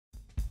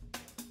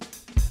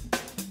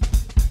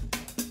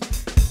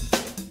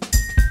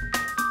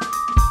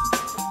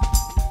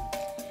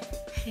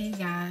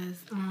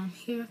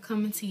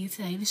coming to you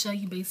today to show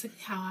you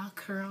basically how I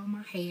curl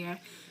my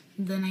hair.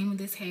 The name of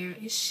this hair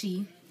is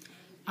She.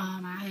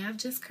 I have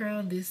just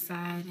curled this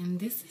side, and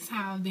this is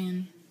how I've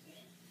been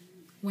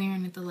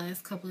wearing it the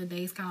last couple of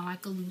days, kind of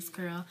like a loose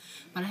curl.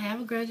 But I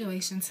have a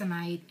graduation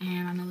tonight,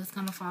 and I know it's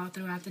going to fall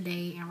throughout the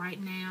day, and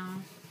right now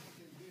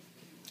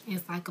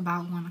it's like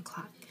about 1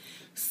 o'clock.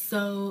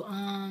 So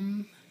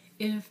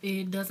if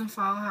it doesn't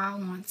fall how I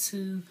want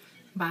to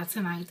by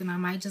tonight, then I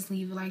might just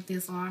leave it like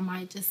this, or I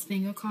might just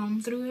finger comb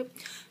through it.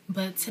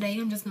 But today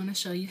I'm just going to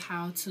show you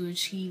how to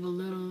achieve a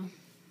little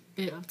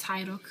bit of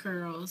tighter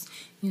curls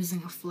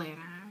using a flat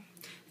iron.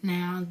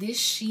 Now this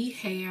She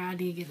hair, I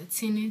did get a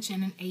 10-inch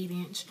and an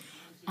 8-inch.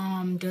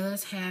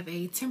 Does have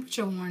a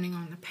temperature warning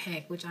on the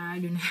pack, which I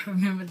do not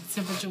remember the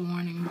temperature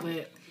warning,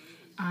 but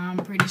I'm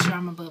pretty sure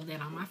I'm above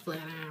that on my flat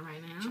iron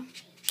right now.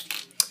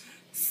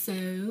 So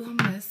I'm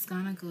just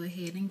gonna go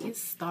ahead and get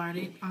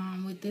started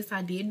with this.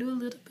 I did do a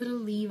little bit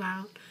of leave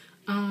out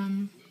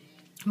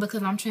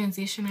because I'm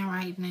transitioning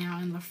right now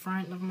in the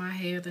front of my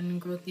hair. The new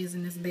growth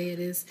isn't as bad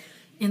as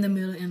in the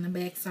middle and the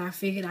back, so I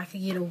figured I could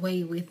get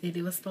away with it.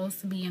 It was supposed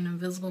to be an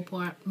invisible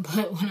part,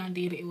 but when I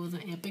did it, it was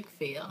an epic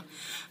fail.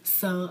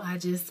 So I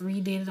just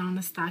redid it on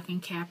the stocking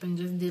cap and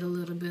just did a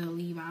little bit of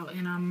leave out.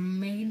 And I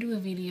may do a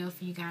video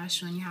for you guys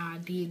showing you how I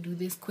did do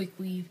this quick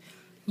weave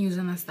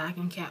using a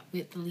stocking cap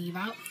with the leave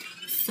out.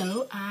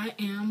 So I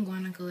am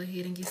going to go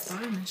ahead and get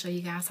started and show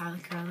you guys how to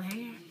curl the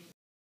hair.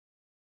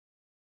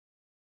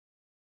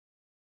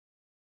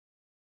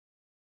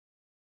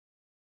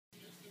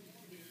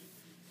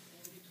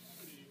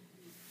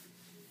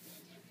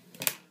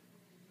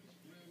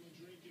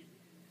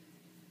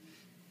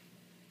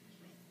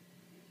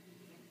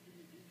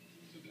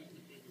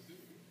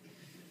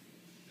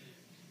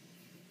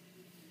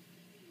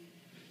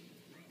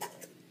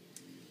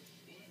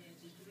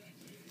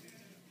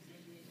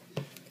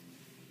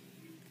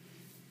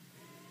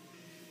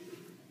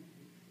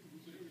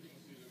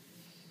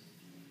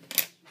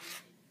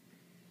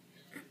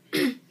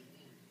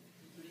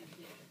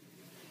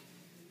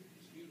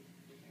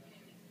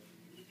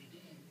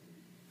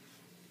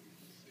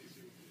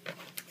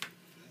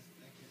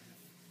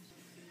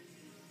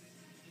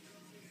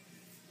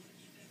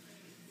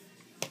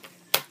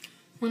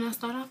 When I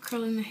start off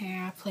curling the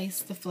hair, I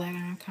place the flat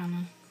iron kind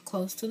of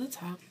close to the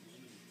top,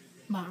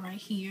 about right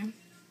here.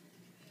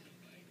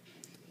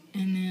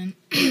 And then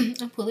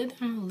I pull it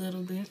down a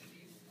little bit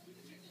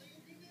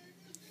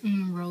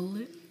and roll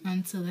it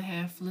until the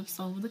hair flips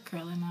over the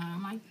curling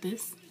iron like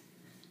this.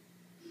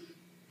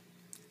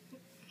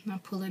 And I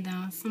pull it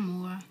down some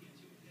more,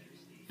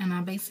 and I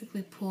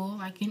basically pull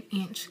like an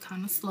inch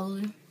kind of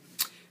slowly,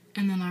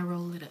 and then I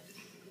roll it up.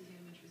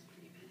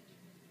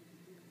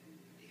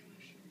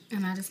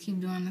 And I just keep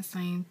doing the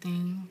same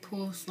thing.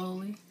 Pull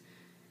slowly,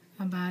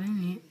 about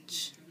an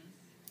inch,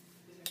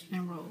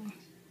 and roll.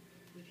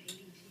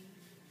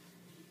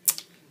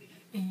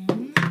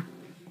 And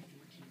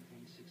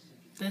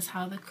that's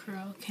how the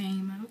curl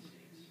came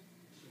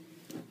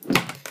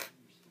out.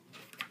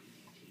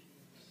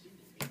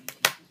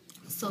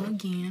 So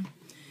again,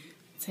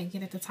 take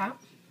it at the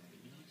top.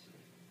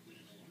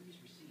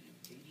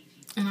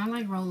 And I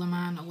like rolling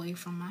mine away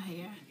from my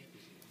hair,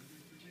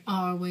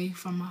 or away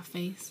from my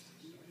face.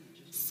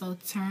 So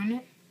turn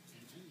it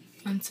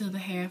until the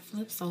hair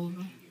flips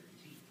over.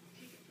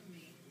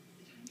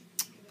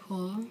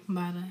 Pull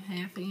about a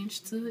 ½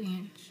 inch to an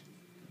inch.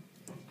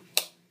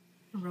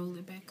 Roll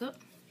it back up.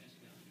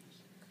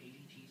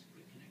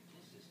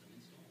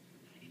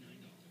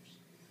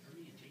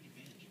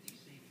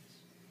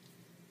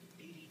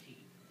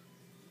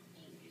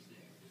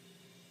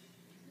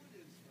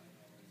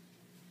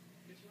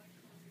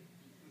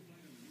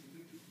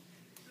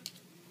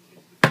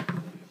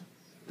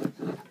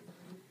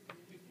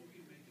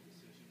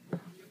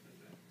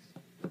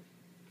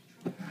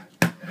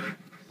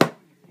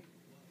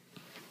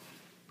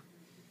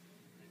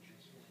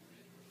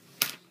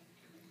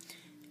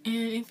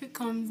 And if it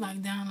comes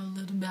like down a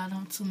little bit, I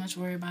don't too much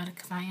worry about it,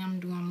 because I am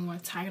doing more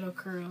tighter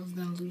curls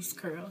than loose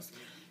curls.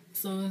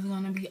 So it's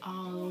going to be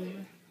all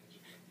over.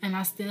 And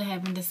I still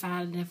haven't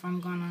decided if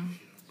I'm going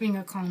to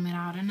finger comb it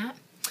out or not.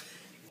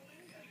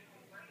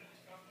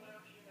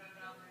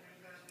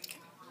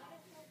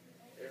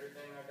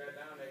 Everything I got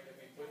down there can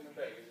be put in the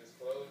bag. It's just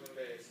clothes and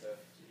bed stuff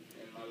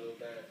in my little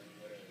bathroom,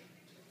 whatever.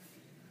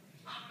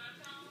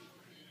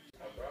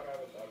 I brought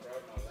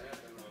my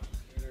lamp and my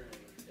computer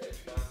and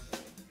Xbox.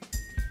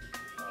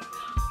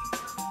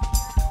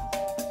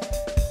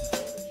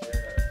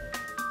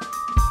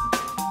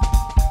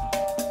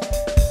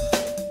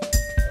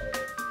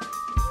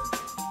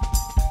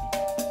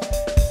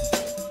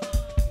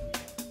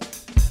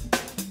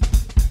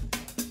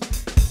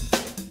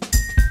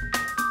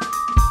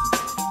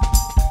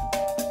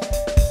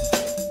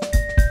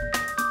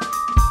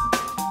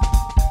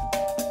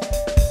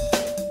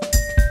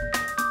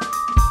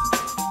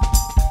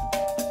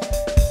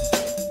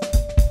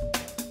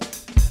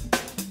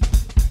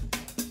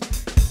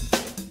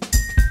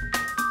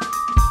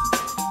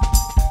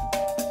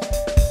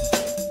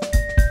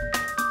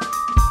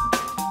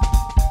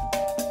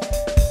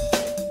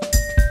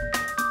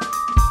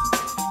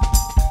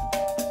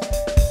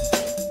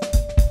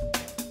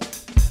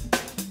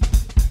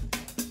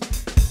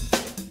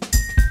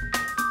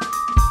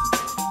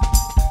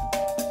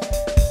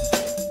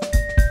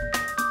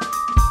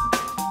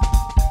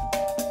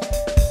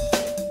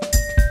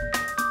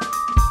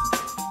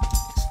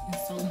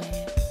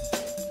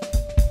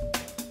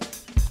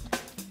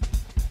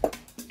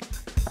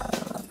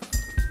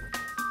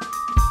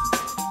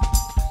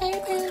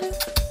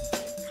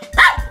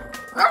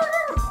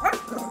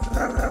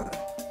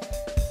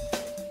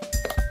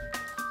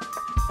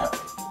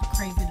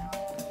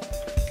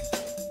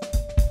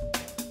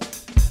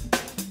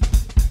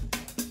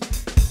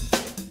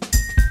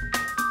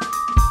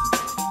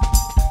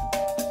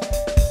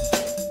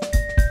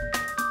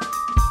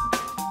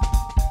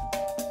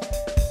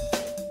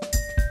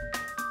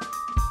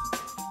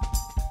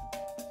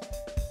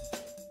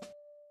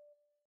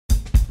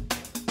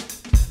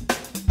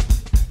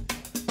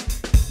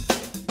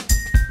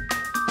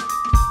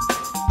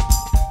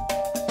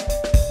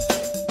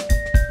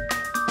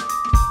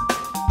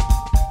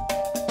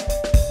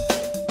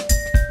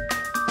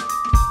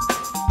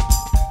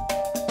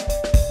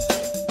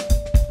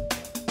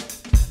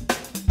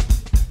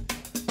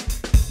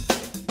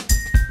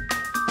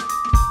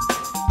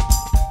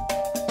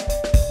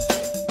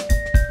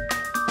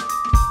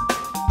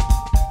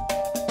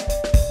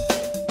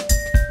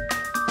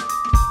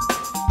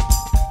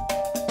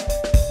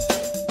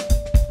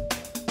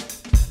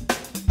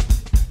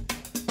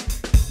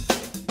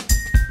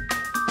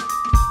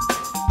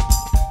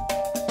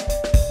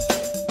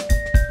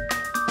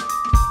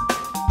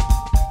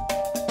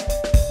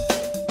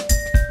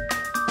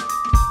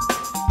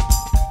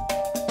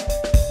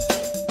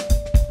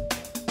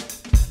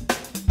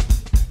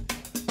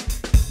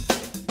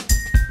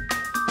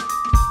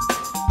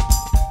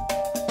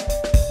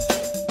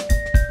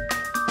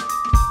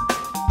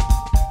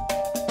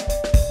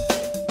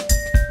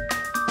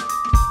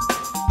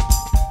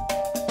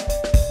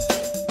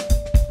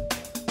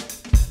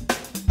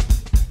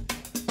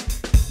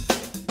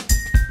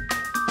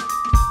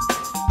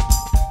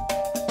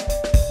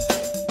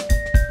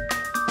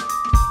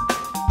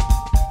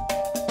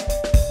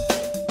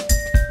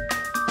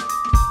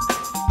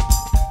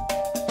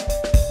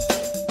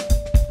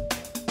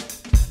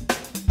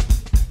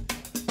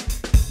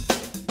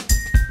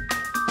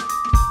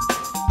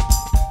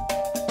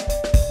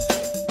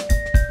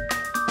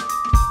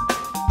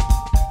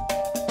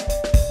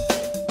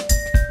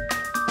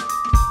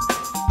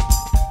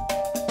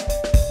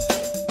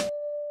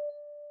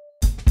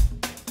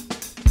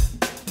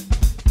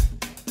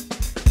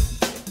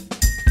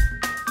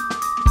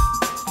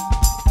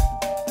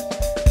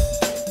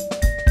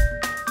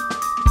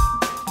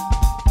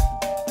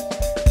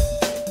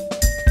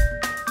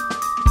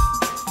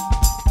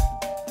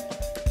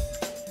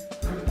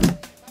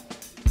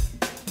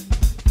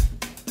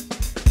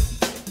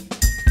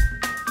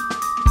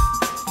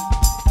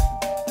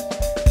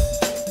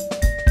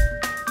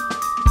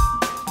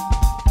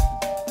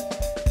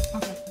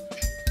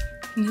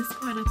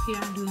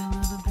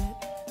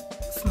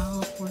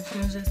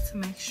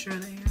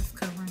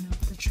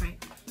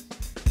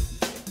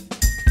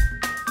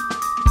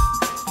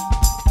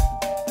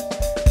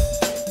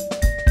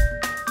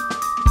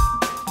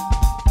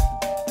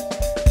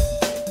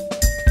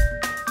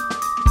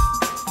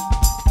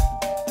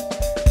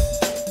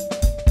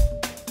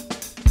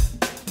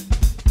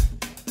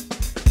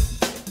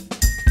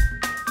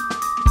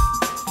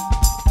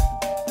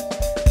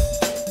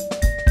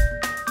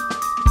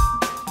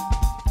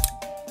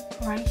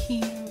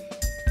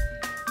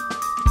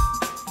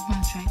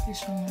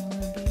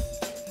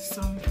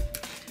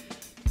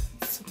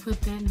 put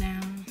that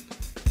down.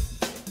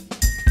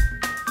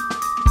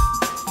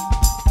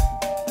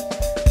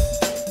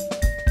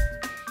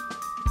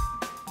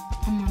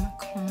 I'm gonna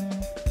comb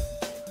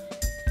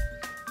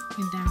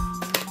it down a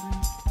little bit.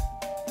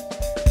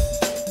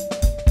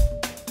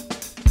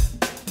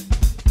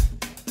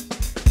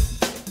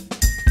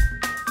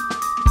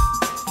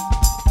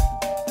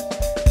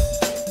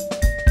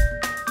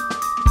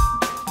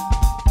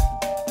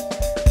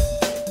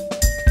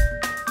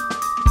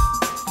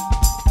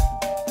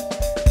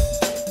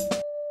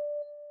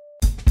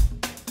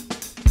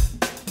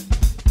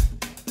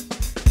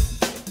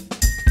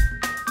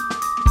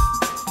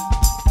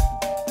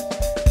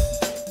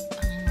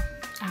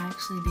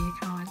 Did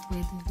kind of like the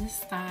way that this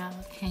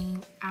style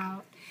came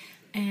out,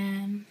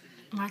 and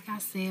like I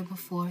said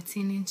before,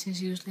 10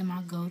 inches usually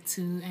my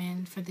go-to.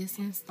 And for this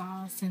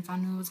install, since I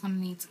knew I was going to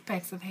need 2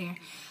 packs of hair,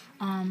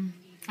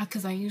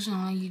 because I usually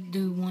only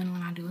do one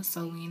when I do a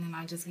sew-in and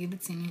I just get a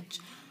 10 inch,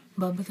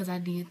 but because I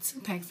did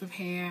 2 packs of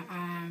hair,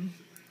 I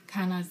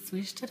kind of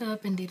switched it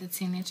up and did a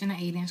 10 inch and an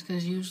 8 inch,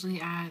 because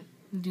usually I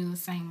do the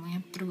same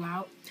length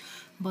throughout.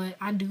 But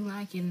I do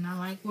like it, and I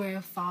like where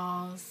it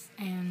falls,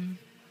 and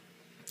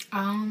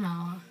I don't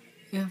know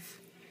if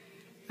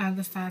I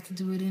decide to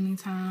do it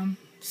anytime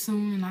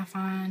soon and I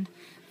find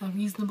a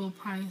reasonable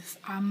price,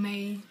 I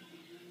may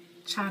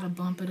try to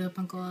bump it up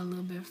and go a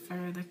little bit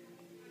further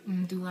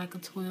and do like a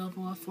 12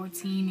 or a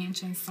 14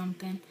 inch and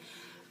something,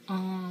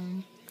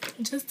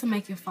 just to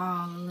make it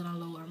fall a little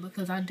lower,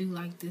 because I do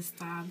like this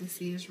style.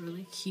 This is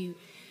really cute.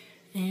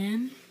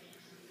 And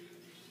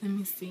let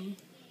me see,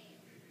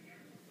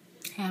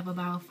 have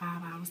about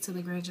 5 hours to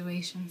the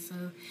graduation,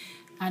 so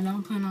I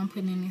don't plan on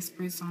putting any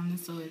spritz on it,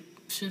 so it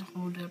should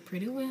hold up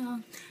pretty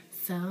well.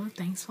 So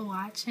thanks for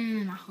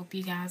watching, and I hope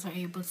you guys are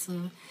able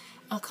to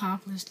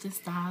accomplish this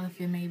style if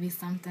it may be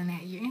something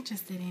that you're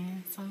interested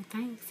in. So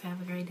thanks,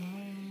 have a great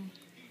day.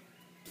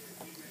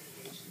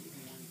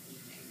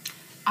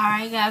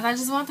 Alright guys, I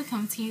just want to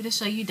come to you to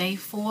show you day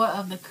 4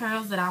 of the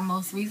curls that I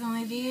most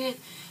recently did.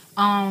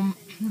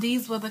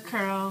 These were the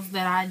curls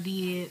that I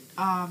did,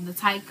 the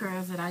tight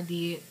curls that I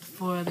did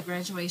for the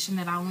graduation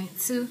that I went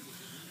to.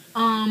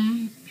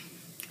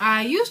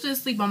 I usually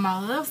sleep on my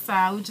left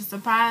side, which is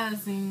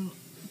surprising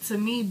to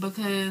me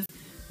because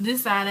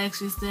this side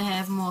actually still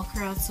has more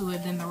curl to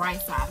it than the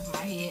right side of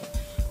my head.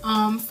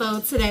 So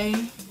today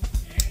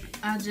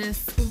I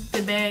just scooped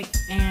it back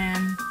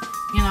and,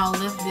 you know,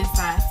 left this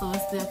side so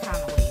it's still kind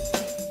of wavy.